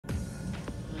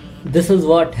This is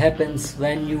what happens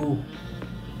when you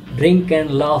drink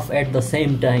and laugh at the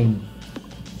same time.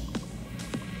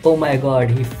 Oh my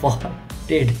god, he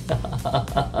farted.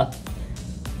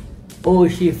 Oh,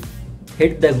 she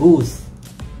hit the goose.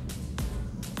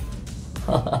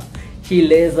 She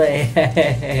lays a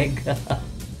egg.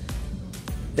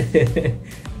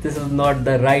 This is not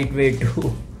the right way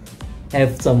to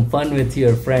have some fun with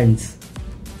your friends.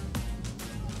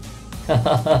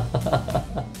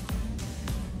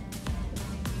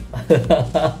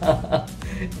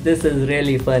 This is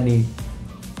really funny.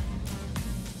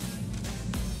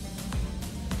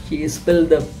 She spilled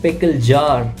the pickle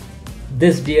jar.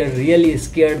 This deer really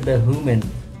scared the human.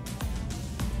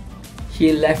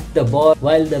 She left the ball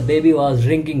while the baby was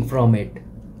drinking from it.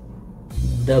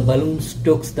 The balloons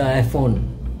took the iPhone.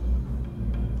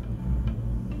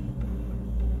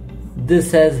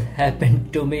 This has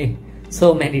happened to me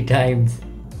so many times.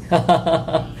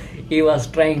 He was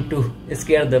trying to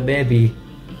scare the baby.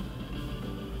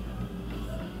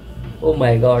 Oh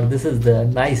my god, this is the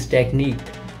nice technique.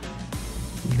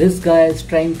 This guy is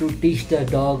trying to teach the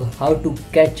dog how to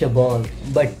catch a ball,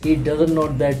 but he doesn't know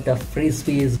that the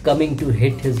frisbee is coming to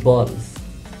hit his balls.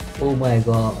 Oh my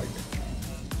god.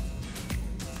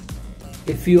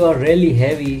 If you are really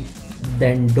heavy,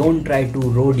 then don't try to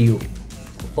rodeo.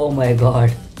 Oh my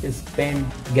god, his pen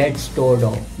gets stored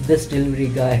off. This delivery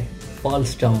guy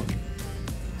falls down.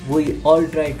 We all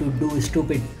try to do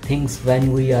stupid things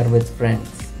when we are with friends.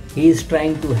 He is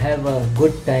trying to have a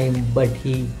good time, but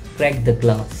he cracked the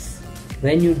glass.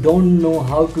 When you don't know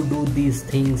how to do these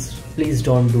things, please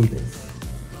don't do this.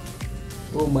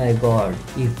 Oh my god,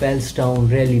 he fell down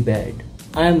really bad.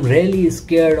 I am really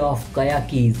scared of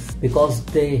kayakis because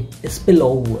they spill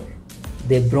over.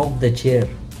 They broke the chair.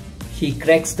 She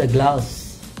cracks the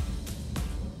glass.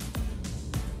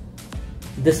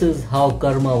 This is how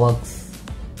karma works.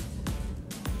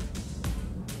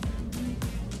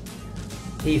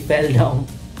 He fell down.